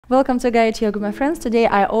Welcome to Gayatri Yoga, my friends. Today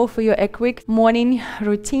I offer you a quick morning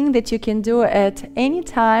routine that you can do at any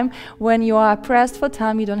time when you are pressed for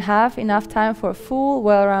time, you don't have enough time for a full,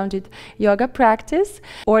 well-rounded yoga practice,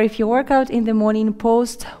 or if you work out in the morning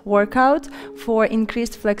post-workout for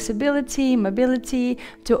increased flexibility, mobility,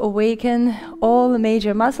 to awaken all the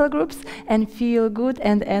major muscle groups and feel good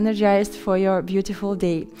and energized for your beautiful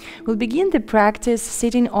day. We'll begin the practice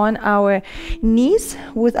sitting on our knees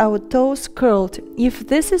with our toes curled. If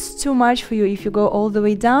this is too much for you, if you go all the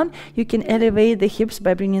way down, you can elevate the hips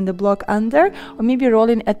by bringing the block under, or maybe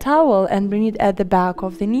rolling a towel and bring it at the back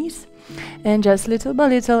of the knees. And just little by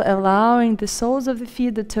little, allowing the soles of the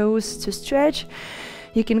feet, the toes to stretch.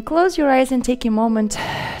 You can close your eyes and take a moment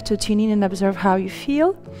to tune in and observe how you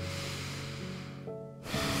feel.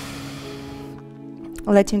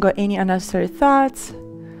 Letting go any unnecessary thoughts.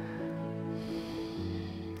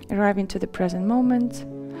 Arriving to the present moment.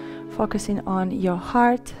 Focusing on your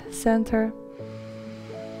heart center.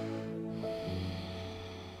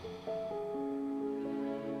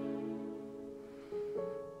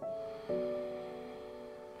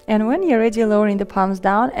 And when you're ready, lowering the palms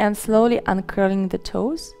down and slowly uncurling the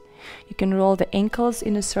toes. You can roll the ankles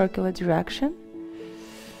in a circular direction.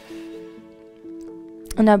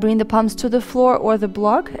 And now bring the palms to the floor or the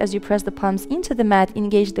block. As you press the palms into the mat,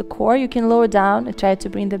 engage the core. You can lower down and try to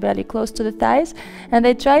bring the belly close to the thighs. And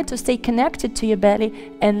then try to stay connected to your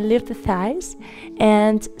belly and lift the thighs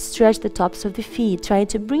and stretch the tops of the feet. Try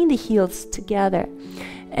to bring the heels together.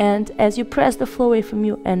 And as you press the floor away from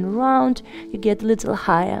you and round, you get a little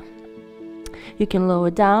higher. You can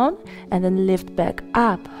lower down and then lift back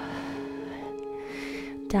up.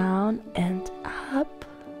 Down and up.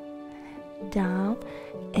 Down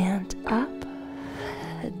and up,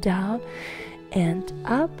 down and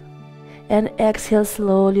up, and exhale,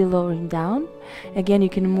 slowly lowering down. Again, you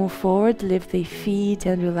can move forward, lift the feet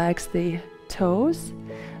and relax the toes.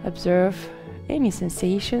 Observe any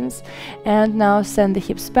sensations, and now send the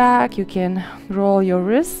hips back. You can roll your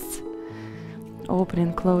wrists, open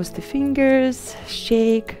and close the fingers,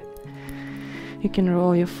 shake. You can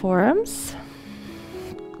roll your forearms,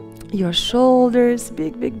 your shoulders,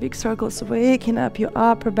 big circles, waking up your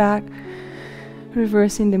upper back,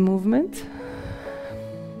 reversing the movement.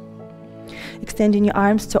 Extending your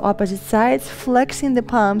arms to opposite sides, flexing the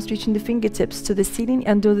palms, reaching the fingertips to the ceiling,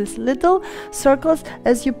 and do these little circles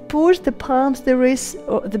as you push the palms, the wrist,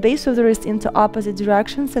 or the base of the wrist into opposite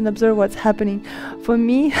directions, and observe what's happening. For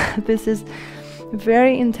me, this is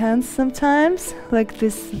very intense sometimes, like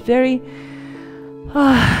this very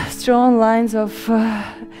strong lines of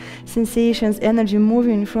sensations, energy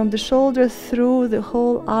moving from the shoulder through the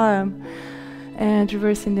whole arm, and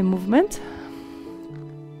reversing the movement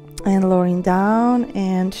and lowering down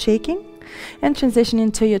and shaking, and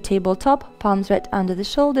transitioning to your tabletop, palms right under the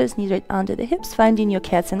shoulders, knees right under the hips, finding your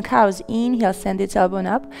cats and cows. Inhale, send the tailbone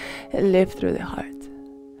up, lift through the heart.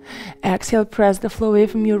 Exhale, press the floor away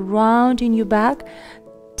from you, rounding your back,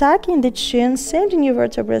 tucking the chin, sending your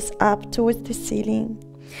vertebrae up towards the ceiling.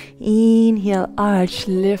 Inhale, arch,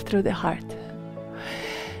 lift through the heart.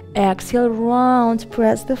 Exhale, round,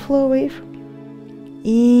 press the floor away from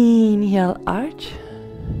you. Inhale, arch.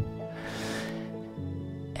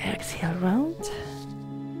 Exhale, round.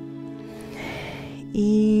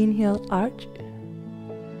 Inhale, arch.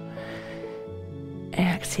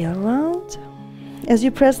 Exhale, round. As you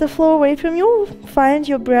press the floor away from you, find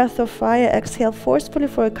your breath of fire. Exhale forcefully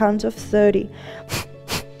for a count of 30.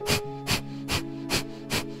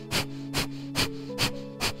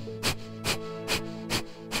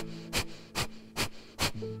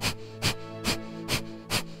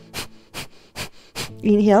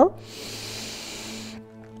 Inhale.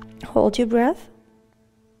 Hold your breath.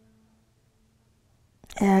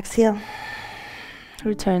 Exhale.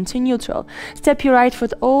 Return to neutral. Step your right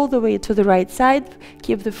foot all the way to the right side.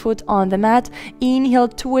 Keep the foot on the mat. Inhale,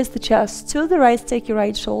 twist the chest to the right. Take your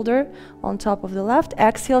right shoulder on top of the left.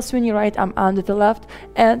 Exhale, swing your right arm under the left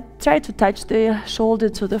and try to touch the shoulder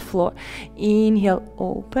to the floor. Inhale,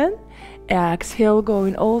 open. Exhale,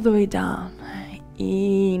 going all the way down.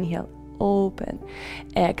 Inhale, open.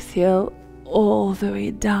 Exhale, all the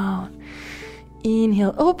way down.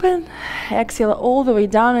 Inhale, open. Exhale, all the way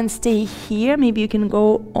down and stay here. Maybe you can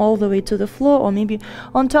go all the way to the floor, or maybe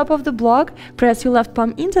on top of the block. Press your left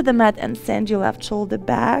palm into the mat and send your left shoulder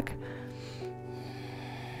back.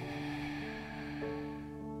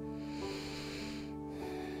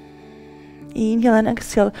 Inhale and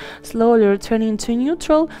exhale, slowly returning to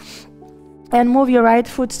neutral. And move your right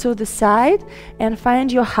foot to the side and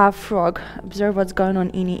find your half frog. Observe what's going on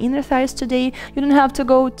in your inner thighs today. You don't have to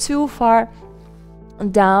go too far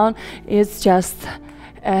down. It's just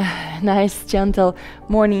a nice gentle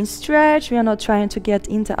morning stretch. We are not trying to get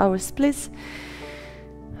into our splits.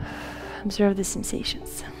 Observe the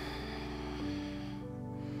sensations.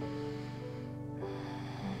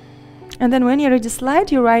 And then when you're ready,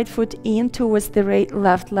 slide your right foot in towards the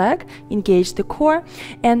left leg, engage the core,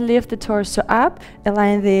 and lift the torso up.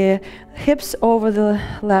 Align the hips over the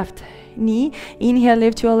left knee. Inhale,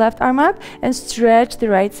 lift your left arm up, and stretch the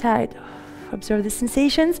right side. Observe the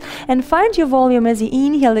sensations, and find your volume as you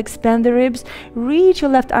inhale, expand the ribs, reach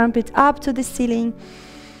your left armpit up to the ceiling,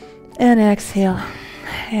 and exhale.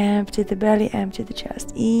 Empty the belly, empty the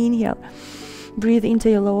chest. Inhale. Breathe into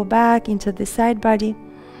your lower back, into the side body.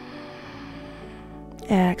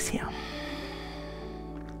 Exhale.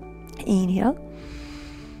 Inhale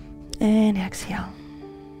and exhale.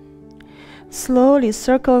 Slowly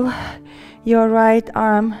circle your right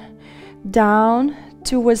arm down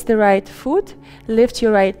towards the right foot. Lift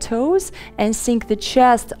your right toes and sink the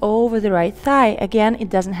chest over the right thigh. Again, it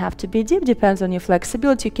doesn't have to be deep, depends on your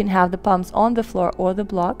flexibility. You can have the palms on the floor or the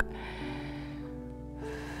block.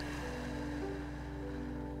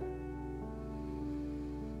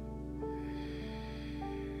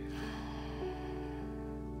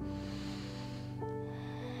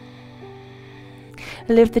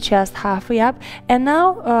 Lift the chest halfway up, and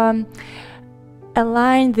now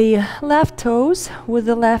align the left toes with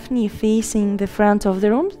the left knee facing the front of the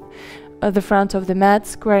room, the front of the mat,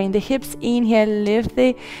 squaring the hips. Inhale, lift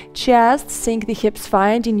the chest, sink the hips,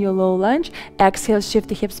 find in your low lunge. Exhale, shift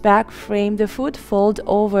the hips back, frame the foot, fold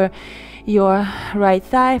over your right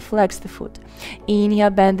thigh, flex the foot. Inhale,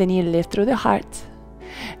 bend the knee, lift through the heart.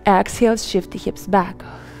 Exhale, shift the hips back.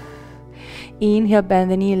 Inhale,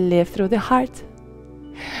 bend the knee, lift through the heart.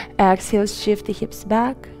 Exhale, shift the hips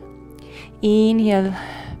back. Inhale,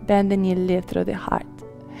 bend the knee, lift through the heart.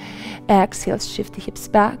 Exhale, shift the hips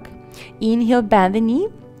back. Inhale, bend the knee.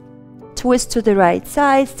 Twist to the right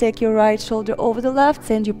side. Take your right shoulder over the left.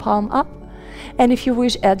 Send your palm up. And if you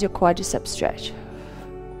wish, add your quadricep stretch.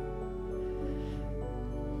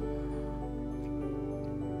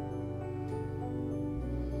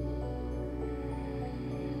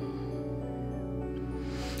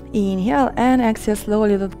 Inhale and exhale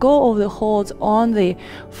slowly. Let go of the holds on the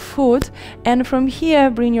foot, and from here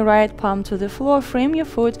bring your right palm to the floor, frame your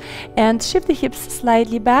foot and shift the hips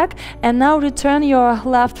slightly back, and now return your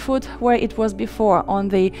left foot where it was before, on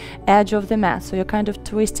the edge of the mat. So you're kind of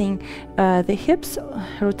twisting the hips,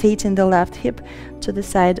 rotating the left hip to the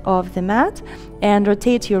side of the mat, and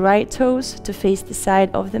rotate your right toes to face the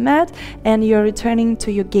side of the mat, and you're returning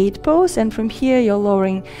to your gate pose. And from here you're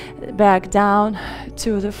lowering back down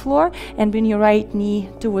to the floor and bring your right knee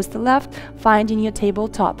towards the left, finding your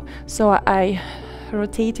tabletop. So I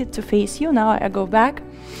rotate it to face you. Now I go back.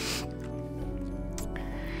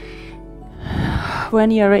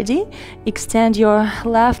 When you're ready, extend your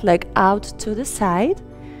left leg out to the side.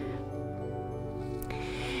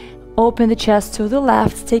 Open the chest to the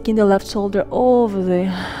left, taking the left shoulder over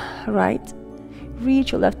the right.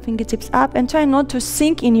 Reach your left fingertips up and try not to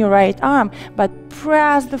sink in your right arm, but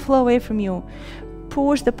press the floor away from you.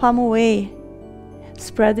 Push the palm away.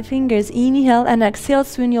 Spread the fingers. Inhale and exhale.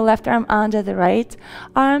 Swing your left arm under the right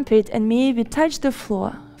armpit and maybe touch the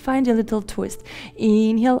floor. Find a little twist.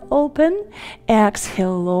 Inhale, open.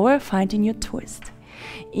 Exhale, lower. Finding your twist.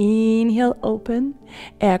 Inhale, open.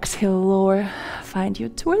 Exhale, lower. Find your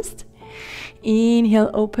twist. Inhale,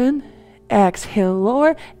 open. Exhale,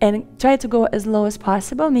 lower. And try to go as low as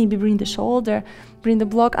possible. Maybe bring the shoulder, bring the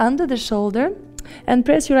block under the shoulder. And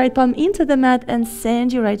press your right palm into the mat and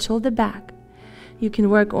send your right shoulder back. You can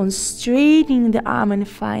work on straightening the arm and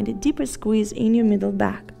find a deeper squeeze in your middle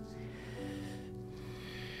back.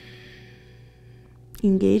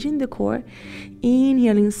 Engaging the core.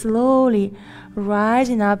 Inhaling slowly,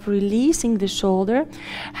 rising up, releasing the shoulder.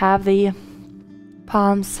 Have the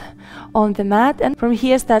palms on the mat, and from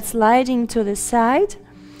here start sliding to the side,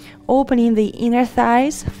 opening the inner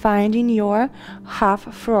thighs, finding your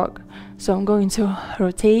half frog. So I'm going to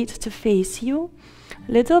rotate to face you,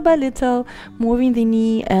 little by little, moving the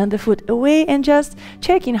knee and the foot away and just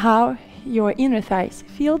checking how your inner thighs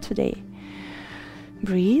feel today.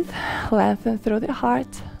 Breathe, lengthen through the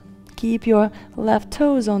heart. Keep your left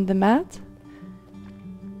toes on the mat.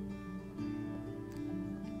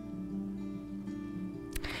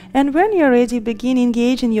 And when you're ready, begin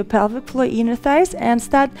engaging your pelvic floor, inner thighs, and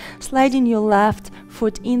start sliding your left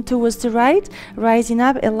foot in towards the right, rising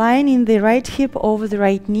up, aligning the right hip over the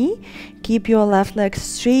right knee. Keep your left leg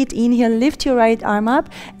straight. Inhale, lift your right arm up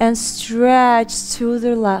and stretch to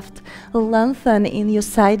the left. Lengthen in your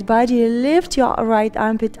side body. Lift your right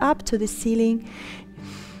armpit up to the ceiling.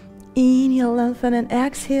 Inhale, lengthen, and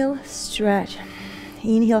exhale, stretch.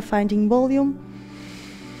 Inhale, finding volume.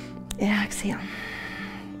 Exhale.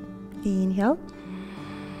 Inhale.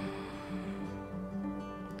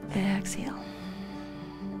 Exhale.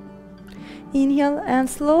 Inhale and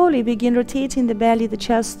slowly begin rotating the belly, the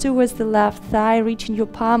chest towards the left thigh, reaching your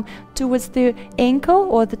palm towards the ankle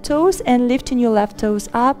or the toes and lifting your left toes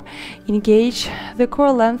up. Engage the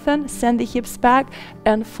core, lengthen, send the hips back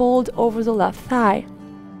and fold over the left thigh.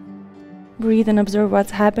 Breathe and observe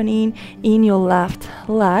what's happening in your left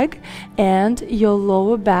leg and your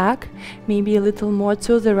lower back, maybe a little more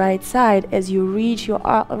to the right side as you reach your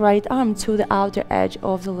right arm to the outer edge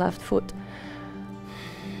of the left foot.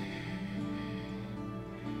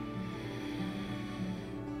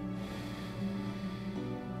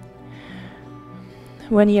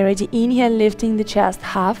 When you're ready, inhale, lifting the chest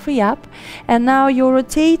halfway up, and now you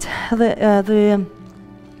rotate the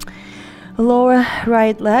lower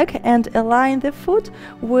right leg and align the foot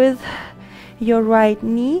with your right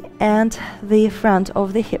knee and the front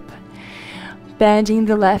of the hip. Bending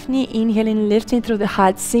the left knee, inhaling, lifting through the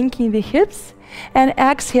heart, sinking the hips, and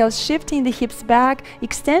exhale, shifting the hips back,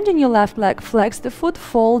 extending your left leg, flex the foot,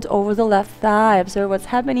 fold over the left thigh. Observe what's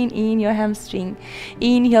happening in your hamstring.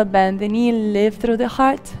 Inhale, bend the knee, lift through the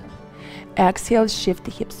heart. Exhale, shift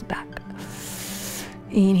the hips back.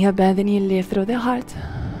 Inhale, bend the knee, lift through the heart.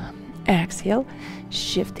 Exhale,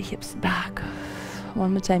 shift the hips back.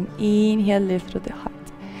 One more time. Inhale, lift through the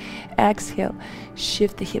heart. Exhale,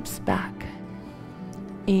 shift the hips back.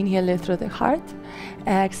 Inhale, lift through the heart.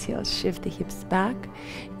 Exhale, shift the hips back.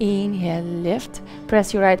 Inhale, lift.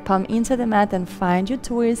 Press your right palm into the mat and find your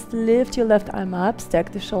twist. Lift your left arm up,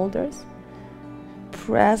 stack the shoulders.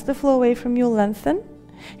 Press the floor away from you, lengthen.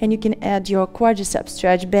 And you can add your quadricep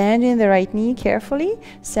stretch, bending the right knee carefully.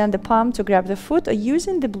 Send the palm to grab the foot or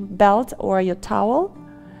using the belt or your towel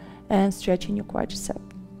and stretching your quadricep.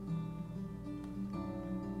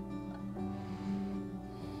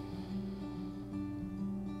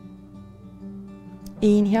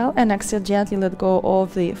 Inhale and exhale, gently let go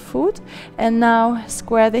of the foot. And now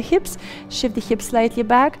square the hips, shift the hips slightly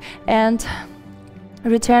back and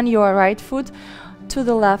return your right foot to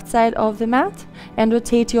the left side of the mat and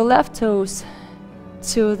rotate your left toes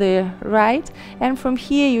to the right. And from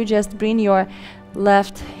here you just bring your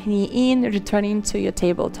left knee in, returning to your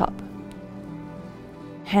tabletop.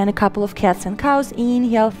 And a couple of cats and cows.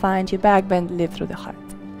 Inhale, find your back bend, lift through the heart.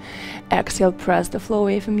 Exhale, press the floor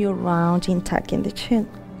away from you, rounding, tucking the chin.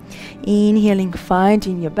 Inhaling,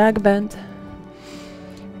 finding your back bend.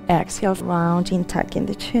 Exhale, rounding, tucking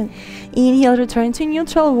the chin. Inhale, return to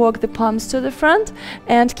neutral, walk the palms to the front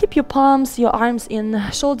and keep your palms, your arms in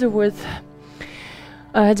shoulder width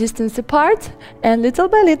distance apart. And little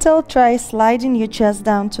by little, try sliding your chest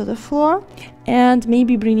down to the floor and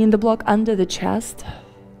maybe bringing the block under the chest.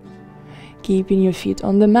 Keeping your feet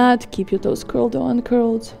on the mat, keep your toes curled or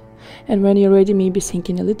uncurled. And when you're ready, maybe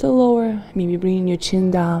sinking a little lower, maybe bringing your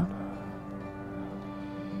chin down.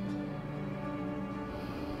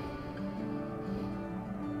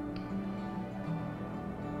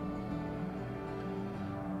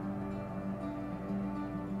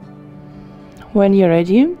 When you're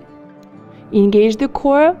ready, engage the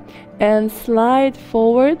core and slide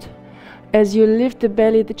forward as you lift the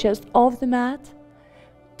belly, the chest off the mat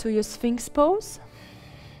to your Sphinx pose.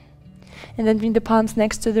 And then bring the palms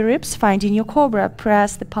next to the ribs, finding your cobra.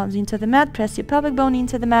 Press the palms into the mat, press your pelvic bone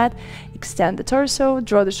into the mat, extend the torso,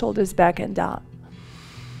 draw the shoulders back and down.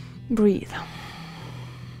 Breathe.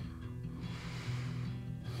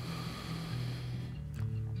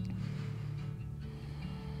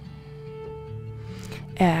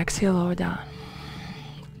 Exhale, lower down.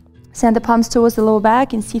 Send the palms towards the lower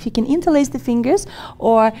back and see if you can interlace the fingers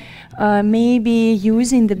or maybe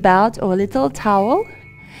using the belt or a little towel.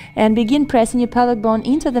 And begin pressing your pelvic bone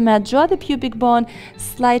into the mat. Draw the pubic bone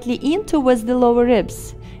slightly in towards the lower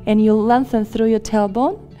ribs. And you'll lengthen through your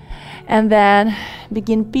tailbone. And then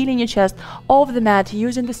begin peeling your chest off the mat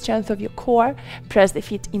using the strength of your core. Press the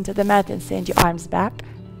feet into the mat and send your arms back.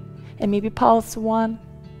 And maybe pulse 1,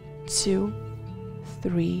 2,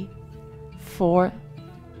 3, 4,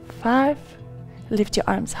 5. Lift your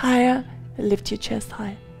arms higher. Lift your chest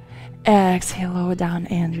high. Exhale, lower down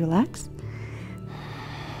and relax.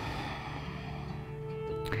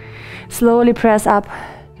 Slowly press up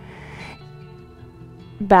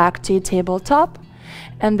back to your tabletop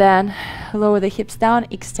and then lower the hips down,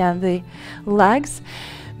 extend the legs.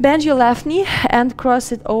 Bend your left knee and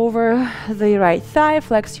cross it over the right thigh,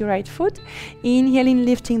 flex your right foot. Inhaling,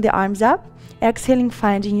 lifting the arms up. Exhaling,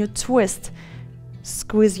 finding your twist.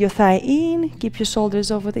 Squeeze your thigh in, keep your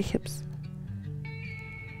shoulders over the hips.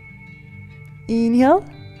 Inhale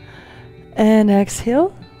and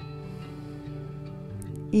exhale.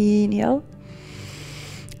 Inhale.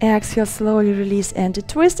 Exhale, slowly release and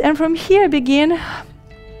twist. And from here, begin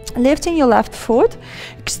lifting your left foot,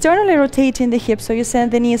 externally rotating the hips, so you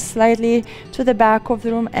send the knees slightly to the back of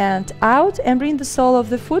the room and out, and bring the sole of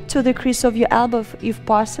the foot to the crease of your elbow if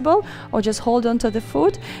possible, or just hold on to the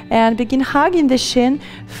foot and begin hugging the shin,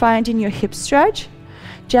 finding your hip stretch,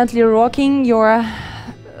 gently rocking your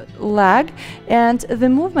leg, and the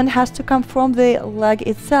movement has to come from the leg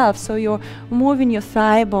itself, so you're moving your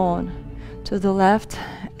thigh bone to the left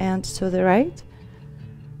and to the right.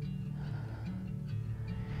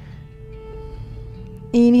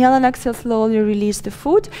 Inhale and exhale, slowly release the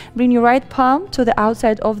foot. Bring your right palm to the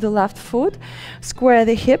outside of the left foot. Square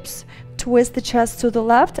the hips, twist the chest to the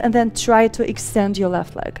left, and then try to extend your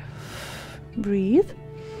left leg. Breathe.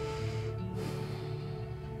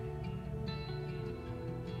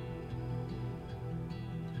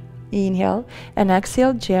 Inhale and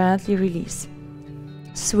exhale, gently release.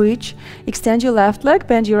 Switch, extend your left leg,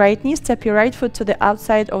 bend your right knee, step your right foot to the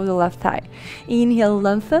outside of the left thigh. Inhale,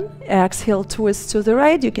 lengthen, exhale, twist to the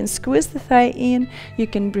right. You can squeeze the thigh in, you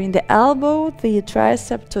can bring the elbow, the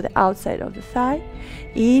tricep to the outside of the thigh.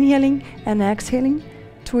 Inhaling and exhaling,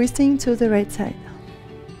 twisting to the right side.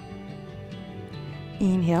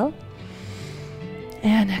 Inhale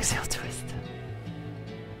and exhale, twist.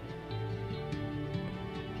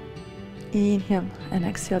 Inhale and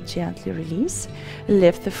exhale, gently release.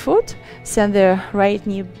 Lift the foot, send the right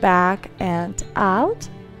knee back and out,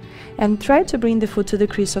 and try to bring the foot to the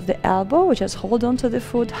crease of the elbow. Just hold on to the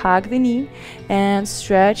foot, hug the knee, and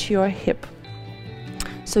stretch your hip.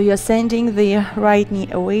 So you're sending the right knee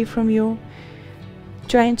away from you,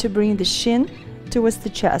 trying to bring the shin towards the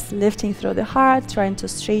chest, lifting through the heart, trying to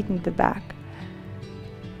straighten the back,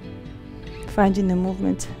 finding the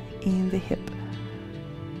movement in the hip.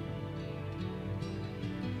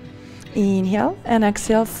 Inhale and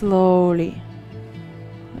exhale, slowly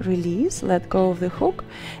release, let go of the hook,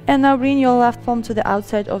 and now bring your left palm to the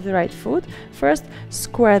outside of the right foot. First,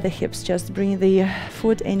 square the hips, just bring the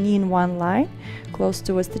foot and knee in one line, close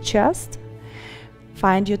towards the chest.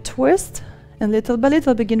 Find your twist, and little by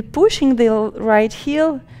little begin pushing the right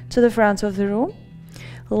heel to the front of the room.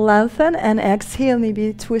 Lengthen and exhale,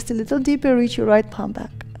 maybe twist a little deeper, reach your right palm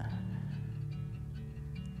back.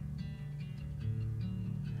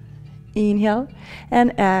 Inhale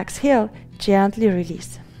and exhale, gently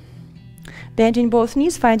release. Bending both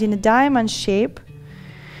knees, finding a diamond shape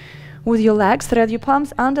with your legs. Thread your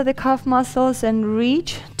palms under the calf muscles and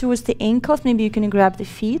reach towards the ankles. Maybe you can grab the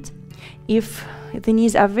feet. If the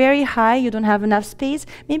knees are very high, you don't have enough space,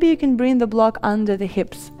 maybe you can bring the block under the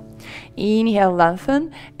hips. Inhale,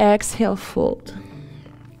 lengthen. Exhale, fold.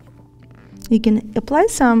 You can apply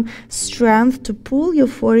some strength to pull your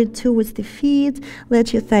forehead towards the feet.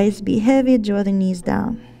 Let your thighs be heavy. Draw the knees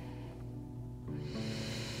down.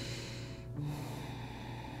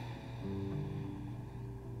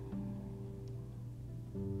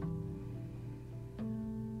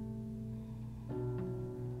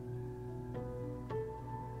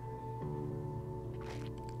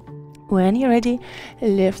 When you're ready,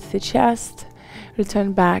 lift the chest.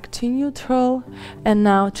 Return back to neutral, and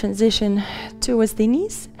now transition towards the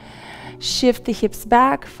knees. Shift the hips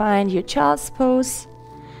back, find your child's pose.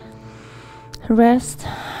 Rest.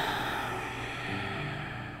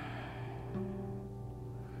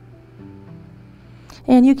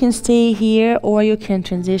 And you can stay here, or you can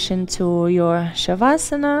transition to your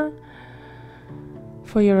Shavasana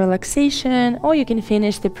for your relaxation, or you can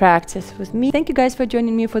finish the practice with me. Thank you guys for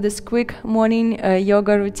joining me for this quick morning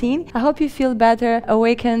yoga routine. I hope you feel better,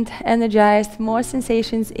 awakened, energized, more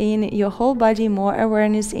sensations in your whole body, more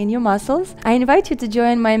awareness in your muscles. I invite you to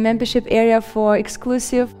join my membership area for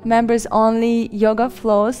exclusive members only yoga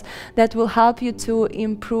flows that will help you to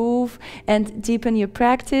improve and deepen your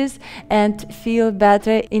practice and feel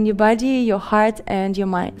better in your body, your heart, and your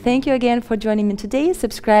mind. Thank you again for joining me today.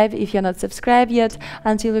 Subscribe if you're not subscribed yet.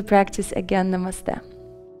 Until we practice again, namaste.